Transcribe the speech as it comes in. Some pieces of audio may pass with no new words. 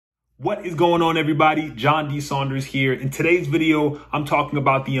What is going on, everybody? John D. Saunders here. In today's video, I'm talking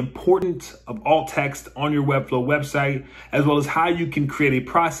about the importance of alt text on your Webflow website, as well as how you can create a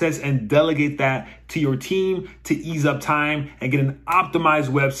process and delegate that to your team to ease up time and get an optimized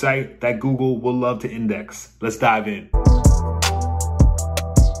website that Google will love to index. Let's dive in.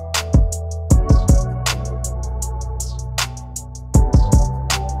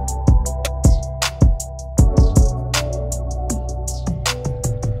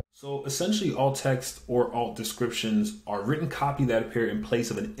 So essentially, alt text or alt descriptions are written copy that appear in place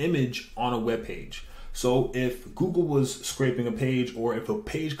of an image on a web page. So if Google was scraping a page or if a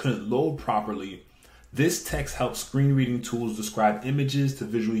page couldn't load properly, this text helps screen reading tools describe images to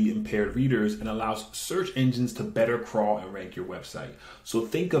visually impaired readers and allows search engines to better crawl and rank your website. So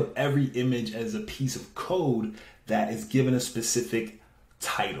think of every image as a piece of code that is given a specific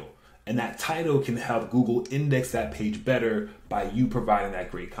title. And that title can help Google index that page better by you providing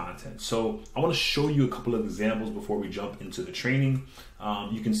that great content. So I want to show you a couple of examples before we jump into the training.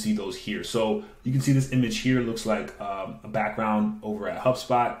 You can see those here. So you can see this image here looks like a background over at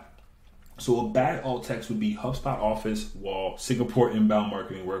HubSpot. So a bad alt text would be HubSpot office wall, Singapore inbound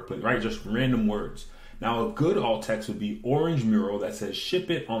marketing workplace, right? Just random words. Now a good alt text would be orange mural that says ship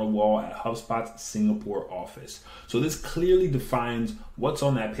it on a wall at HubSpot's Singapore office. So this clearly defines what's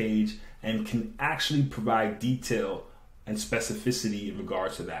on that page and can actually provide detail and specificity in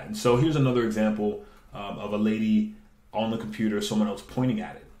regards to that. And so here's another example of a lady on the computer, someone else pointing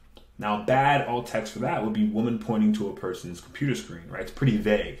at it. Now bad alt text for that would be woman pointing to a person's computer screen, right? It's pretty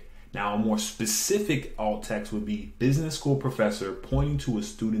vague. Now, a more specific alt text would be business school professor pointing to a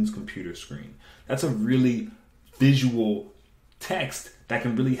student's computer screen. That's a really visual text that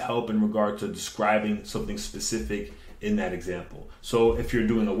can really help in regard to describing something specific in that example. So if you're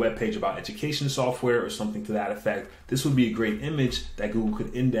doing a web page about education software or something to that effect, this would be a great image that Google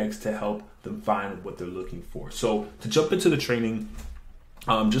could index to help them find what they're looking for. So to jump into the training,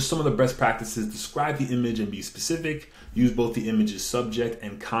 just some of the best practices: describe the image and be specific. Use both the image's subject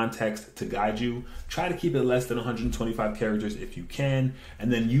and context to guide you. Try to keep it less than 125 characters if you can,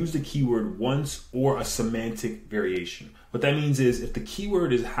 and then use the keyword once or a semantic variation. What that means is if the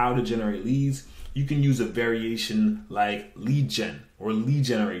keyword is how to generate leads, you can use a variation like lead gen or lead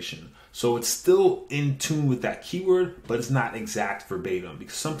generation. So it's still in tune with that keyword, but it's not exact verbatim,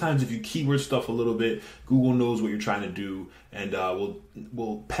 because sometimes if you keyword stuff a little bit, Google knows what you're trying to do and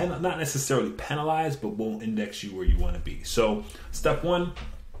will not necessarily penalize, but won't index you where you want to be. So step one,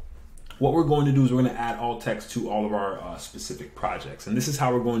 what we're going to do is we're going to add alt text to all of our specific projects. And this is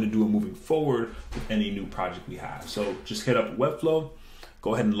how we're going to do it moving forward with any new project we have. So just hit up Webflow,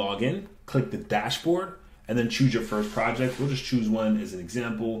 go ahead and log in, click the dashboard, and then choose your first project. We'll just choose one as an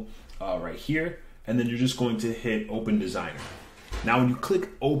example. Right here, and then you're just going to hit Open Designer. Now when you click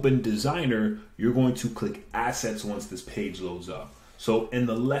Open Designer, you're going to click Assets once this page loads up. So in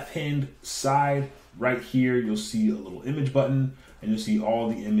the left hand side right here, you'll see a little image button and you'll see all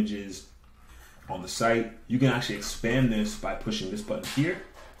the images on the site. You can actually expand this by pushing this button here.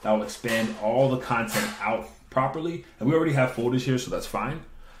 That will expand all the content out properly, and we already have folders here, so that's fine.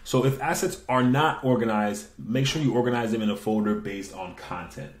 So if assets are not organized, make sure you organize them in a folder based on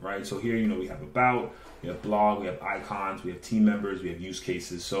content, right? So here, we have about, we have blog, we have icons, we have team members, we have use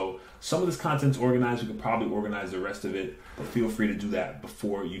cases. So some of this content's organized. We could probably organize the rest of it, but feel free to do that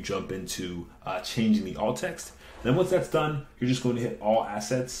before you jump into changing the alt text. And then once that's done, you're just going to hit all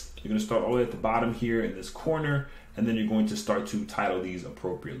assets. You're going to start all the way at the bottom here in this corner, and then you're going to start to title these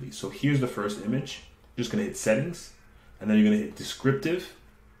appropriately. So here's the first image. You're just going to hit settings, and then you're going to hit descriptive.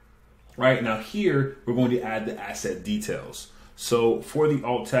 Right now here, we're going to add the asset details. So for the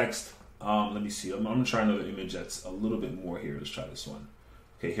alt text, let me see, I'm gonna try another image that's a little bit more here. Let's try this one.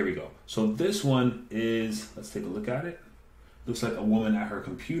 Okay, here we go. So this one is, let's take a look at it. Looks like a woman at her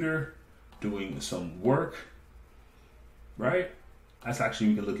computer doing some work, right? That's actually,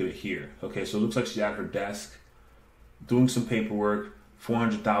 we can look at it here. Okay, so it looks like she's at her desk doing some paperwork.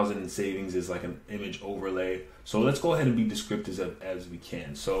 400,000 in savings is like an image overlay. So let's go ahead and be descriptive as we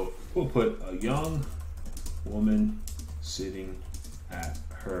can. So we'll put a young woman sitting at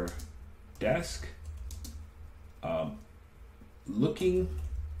her desk, looking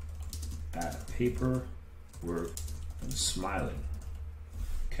at paperwork and smiling.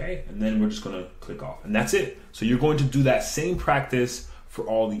 Okay, and then we're just gonna click off, and that's it. So you're going to do that same practice for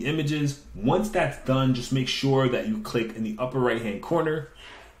all the images. Once that's done, just make sure that you click in the upper right hand corner,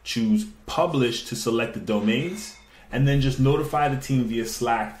 choose publish to select the domains, and then just notify the team via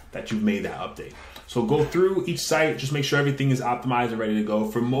Slack that you've made that update. So go through each site, just make sure everything is optimized and ready to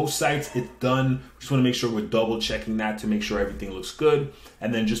go. For most sites, it's done. Just want to make sure we're double checking that to make sure everything looks good.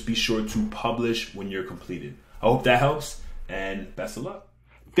 And then just be sure to publish when you're completed. I hope that helps, and best of luck.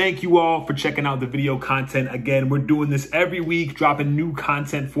 Thank you all for checking out the video content. Again, we're doing this every week, dropping new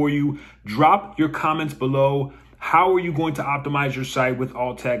content for you. Drop your comments below. How are you going to optimize your site with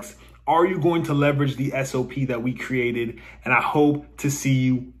alt text? Are you going to leverage the SOP that we created? And I hope to see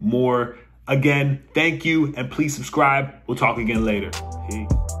you more. Again, thank you, and please subscribe. We'll talk again later.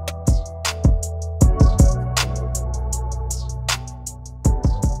 Peace.